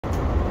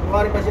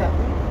Kuwari pa siya.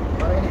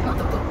 Para ini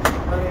ito to.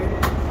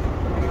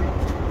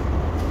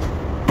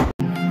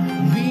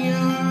 We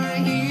are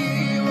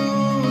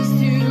heroes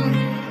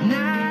tonight.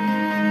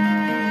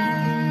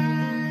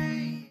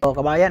 Oh,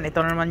 kabayan, ito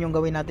na naman yung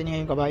gawin natin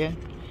ngayon, kabayan.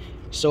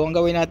 So, ang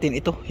gawin natin,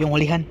 ito, yung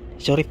hulihan.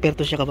 So, repair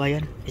to siya,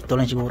 kabayan. Ito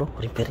lang siguro,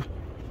 repair.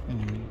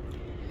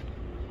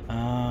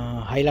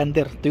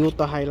 Highlander,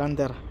 Toyota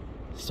Highlander.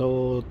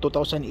 So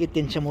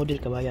 2018 siya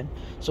model, kabayan.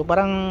 So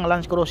parang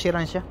Land Cruiser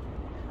lang siya.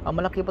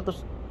 Malaki pa to.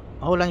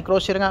 Land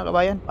Cruiser nga,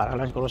 kabayan. Parang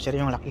Land Cruiser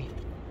yung laki.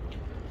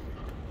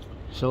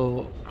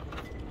 So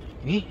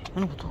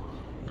ano ba to?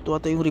 Ito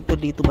ata yung repair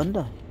dito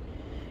banda.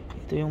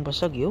 Ito yung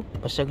basag,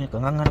 basag niya,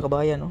 kangangan,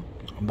 kabayan.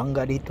 Ang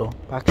bangga dito,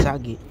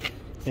 paksagi.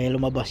 Kaya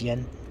lumabas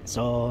yan.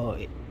 So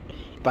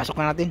ipasok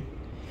na natin.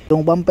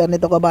 Yung bumper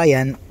nito,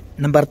 kabayan,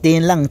 number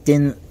 10 lang,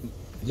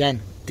 10 yan.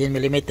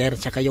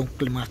 10mm, saka yung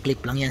mga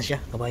clip lang yan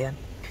siya, kabayan.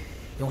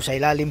 Yung sa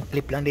ilalim,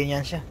 clip lang din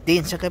yan siya.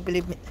 10 saka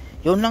clip.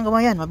 Yun lang,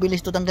 kabayan, mabilis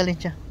to tanggalin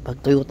siya.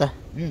 Pag Toyota,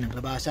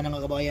 naglabasan na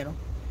nga, kabayan.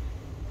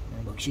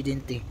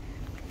 Mag-aksidente.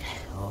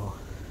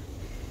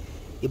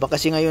 Iba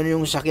kasi ngayon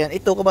yung sakyan.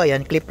 Ito,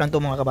 kabayan, clip lang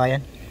to, mga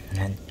kabayan.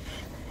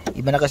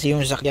 Iba na kasi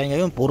yung sakyan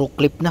ngayon, puro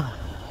clip na.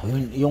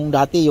 Yung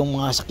dati, yung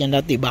mga sakyan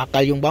dati,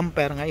 bakal yung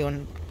bumper.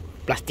 Ngayon,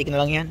 plastic na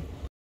lang yan.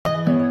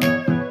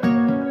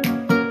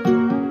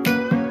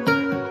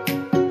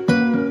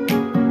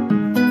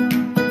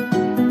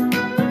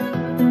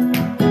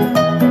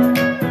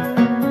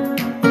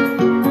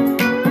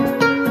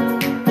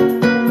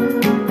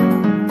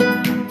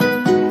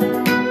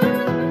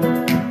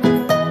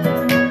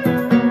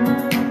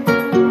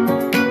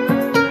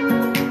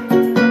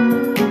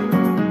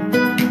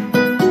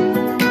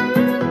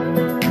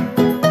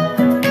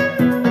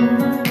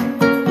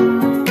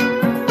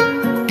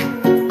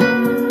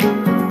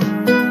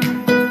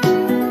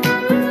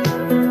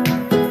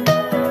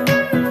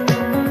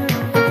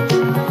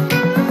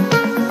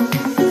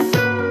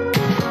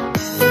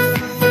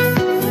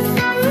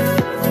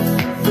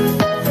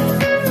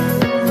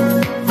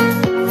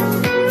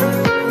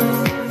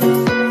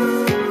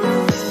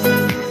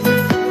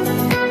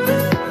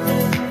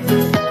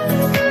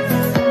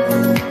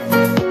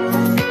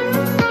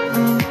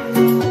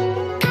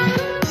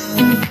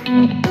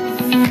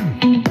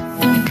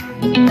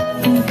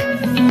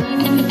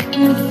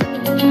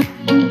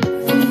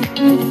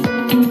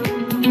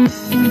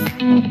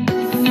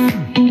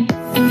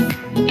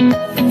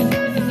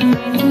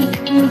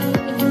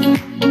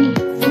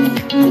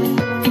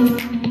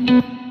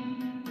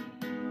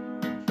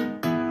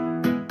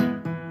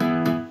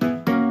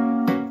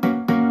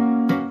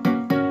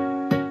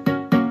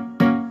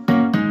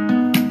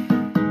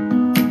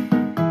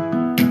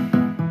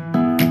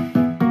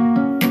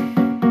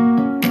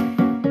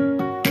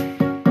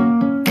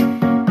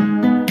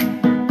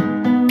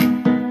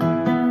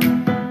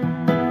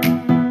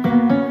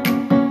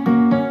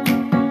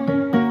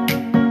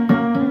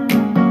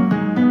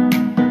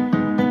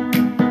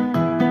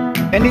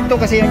 Ganito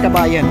kasi yan,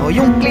 kabayan.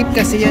 Yung clip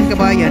kasi yan,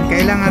 kabayan,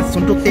 kailangan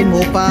sundutin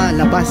mo pa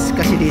labas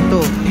kasi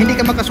dito. Hindi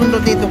ka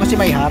makasundot dito kasi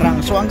may harang.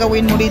 So ang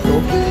gawin mo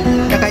dito,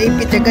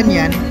 nakaipit siya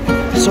ganyan.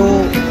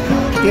 So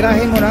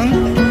tirahin mo ng,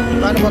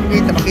 paano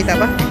makita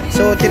ba?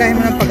 So tirahin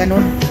mo ng pag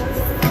ganun.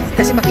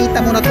 Kasi makita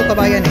mo na to,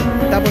 kabayan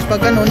Tapos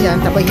pag ganun yan,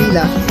 tapay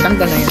hila,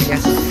 tanggal na yan siya.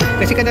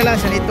 Kasi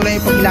kadalasan ito lang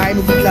yung pag hilahin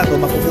mo bigla to,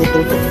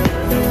 mapuputol to.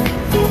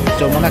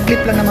 So mga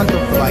clip lang naman to,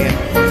 kabayan.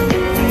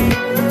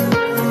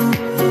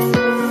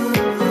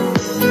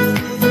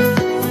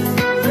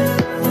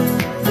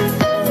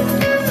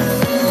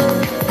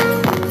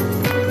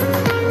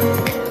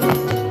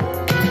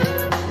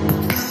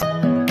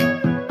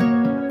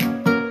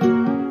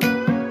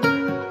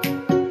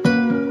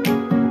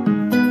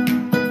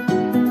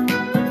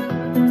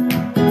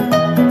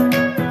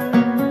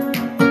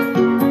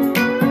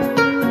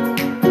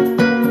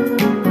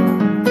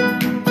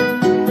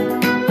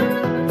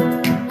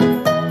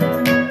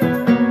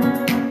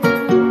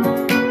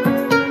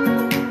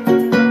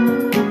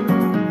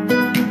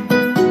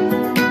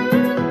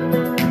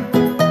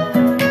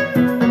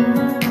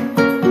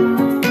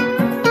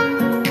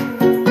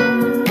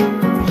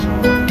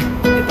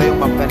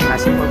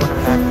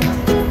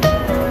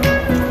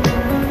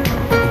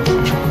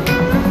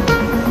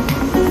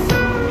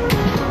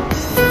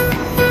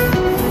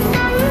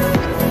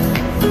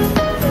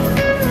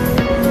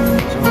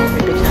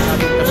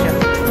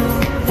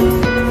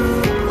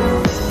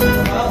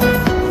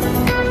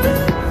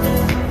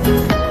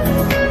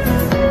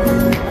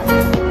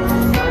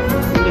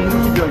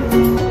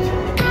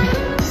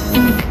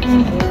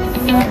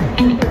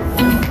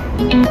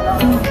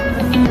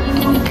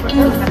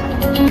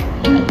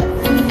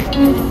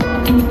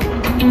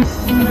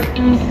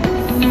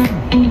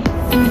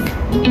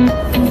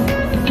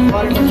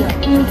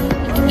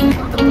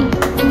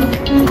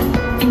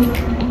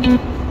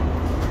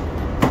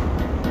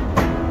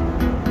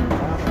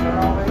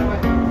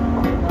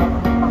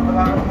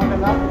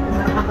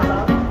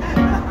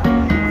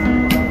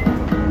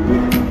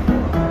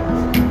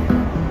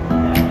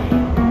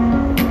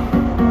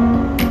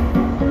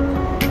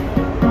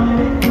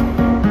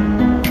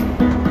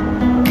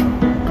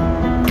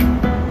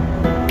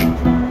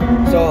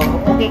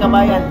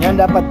 kabayan, yan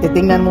dapat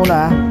titingnan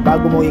muna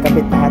bago mo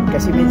ikabit lahat.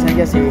 Kasi minsan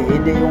kasi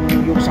hindi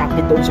yung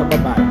sakit doon sa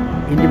baba,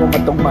 hindi mo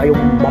matugma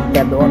yung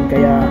bumper doon.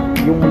 Kaya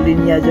yung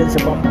linya dyan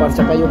sa bumper,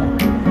 saka yung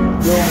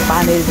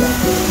panel niya,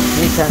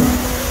 minsan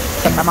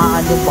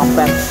tatamaan yung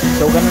bumper.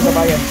 So ganun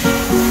kabayan.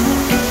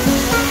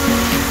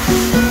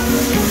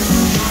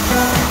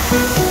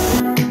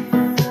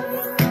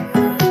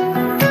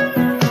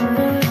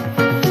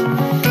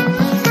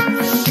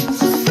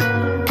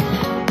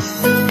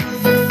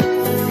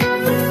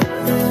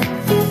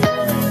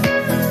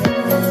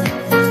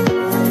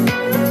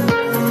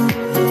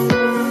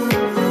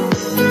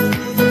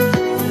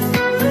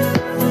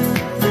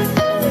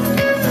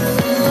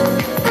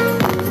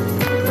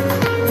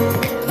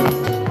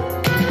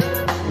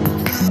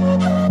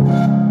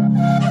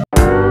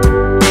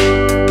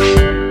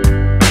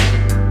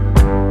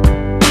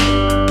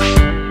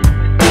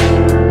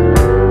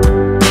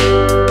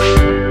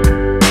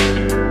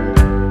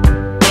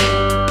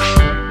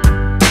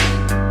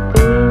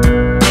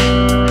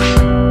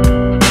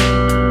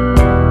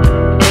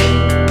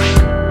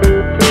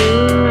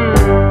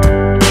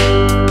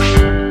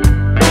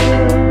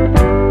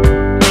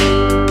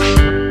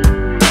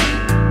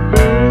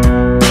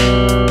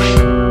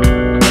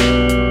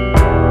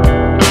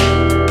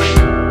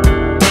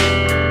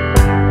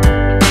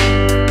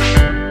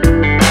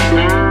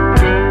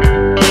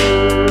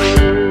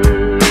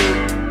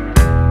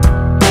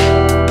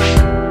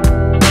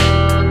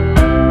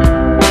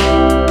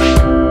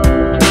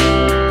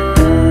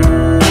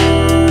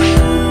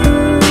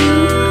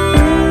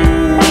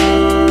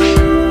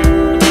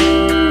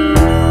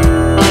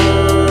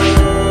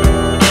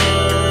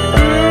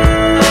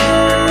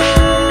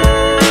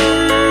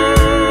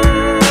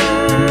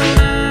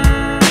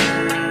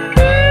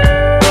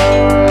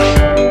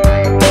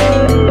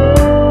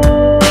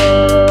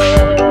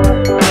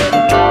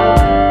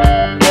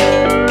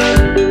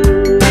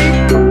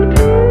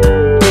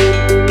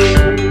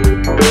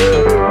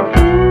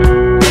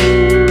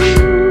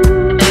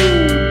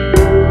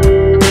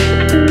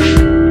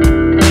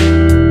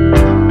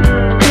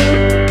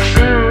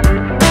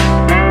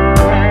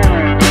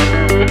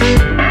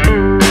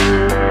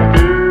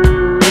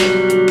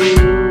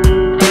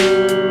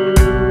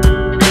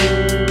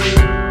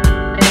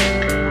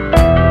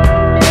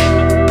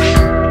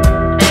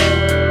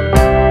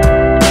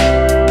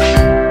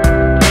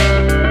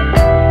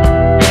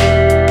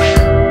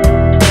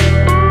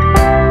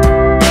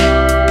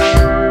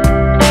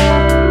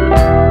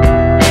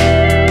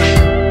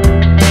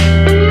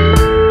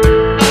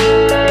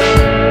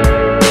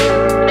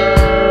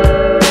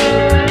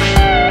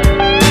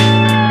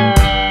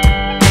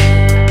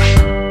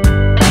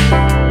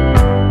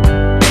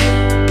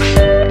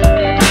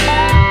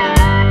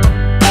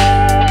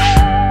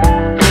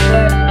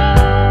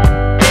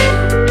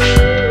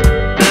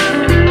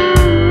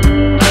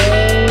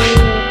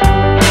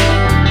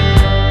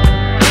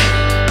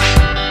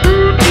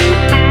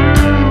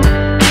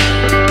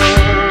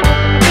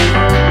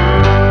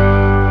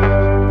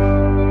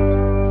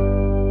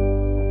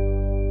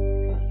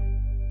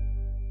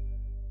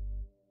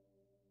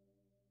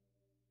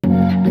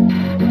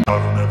 I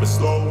don't ever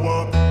slow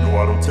up, no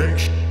I don't take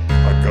shit.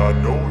 I got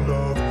no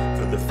love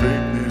for the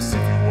fakeness.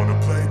 If you wanna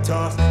play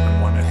tough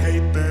and wanna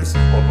hate this,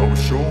 I'll always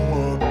show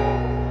up.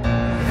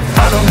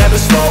 I don't ever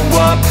slow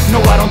up,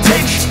 no I don't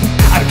take shit.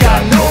 I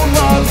got no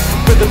love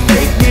for the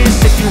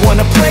fakeness. If you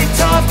wanna play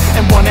tough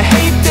and wanna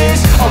hate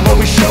this, I'll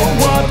always show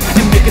up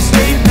and make a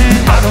statement.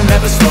 I don't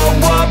ever slow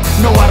up,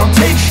 no I don't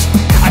take shit.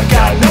 I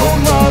got no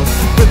love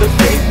for the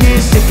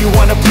fakeness. If you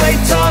wanna play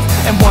tough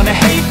and wanna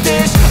hate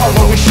this, I'll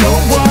always show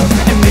up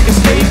and make a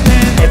statement.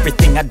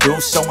 Everything I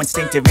do so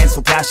instinctive and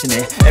so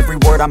passionate. Every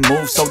word I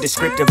move so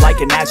descriptive like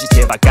an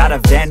adjective. I got a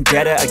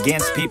vendetta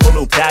against people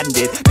who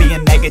patented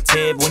being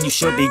negative when you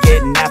should be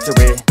getting after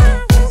it.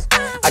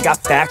 I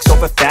got facts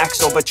over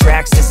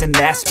tracks, this and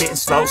that. Spitting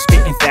slow,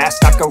 spitting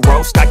fast. I could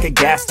roast, I could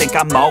gas. Think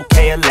I'm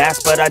okay at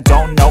last, but I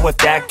don't know if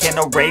that can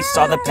erase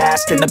all the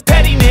past. And the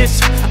pettiness,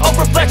 a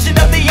reflection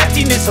of the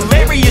emptiness.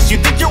 Hilarious, you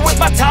think you're worth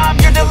my time,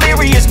 you're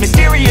delirious.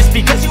 Mysterious,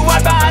 because you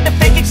hide behind a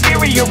fake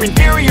exterior.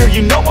 Inferior,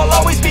 you know I'll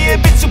always be a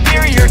bit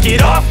superior.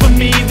 Get off of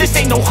me, this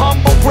ain't no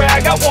humble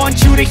brag. I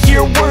want you to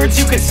hear words,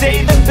 you can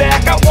say them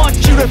back. I want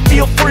you to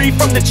feel free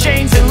from the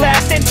chains that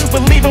last, and to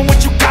believe in what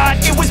you got,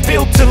 it was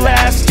built to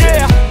last,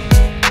 yeah.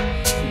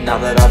 Now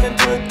that I've been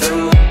put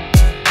through,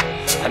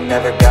 I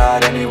never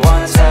got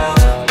anyone's help.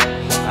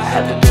 I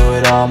had to do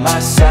it all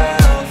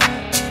myself.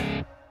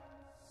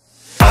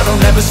 I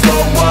don't ever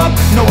slow up,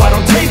 no I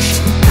don't take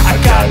shit. I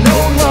got no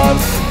love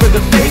for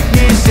the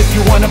fakeness. If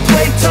you wanna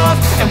play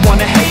tough and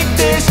wanna hate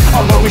this,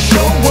 I'll always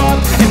show up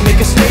and make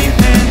a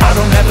statement. I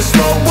don't ever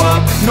slow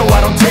up, no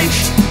I don't take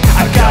shit.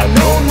 I got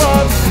no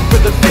love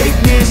for the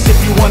fakeness. If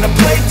you wanna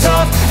play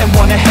tough and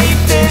wanna hate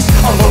this,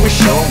 I'll always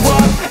show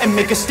up and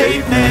make a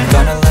statement.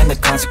 Gonna learn the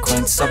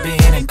consequence of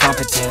being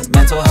incompetent.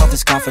 Mental health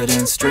is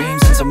confidence,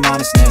 dreams and some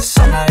honestness.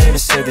 I'm not here to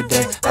save the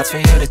day, that's for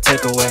you to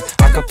take away.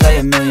 I could play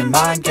a million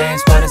mind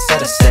games, but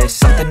instead I say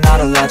something not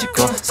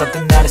illogical,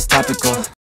 something that is topical.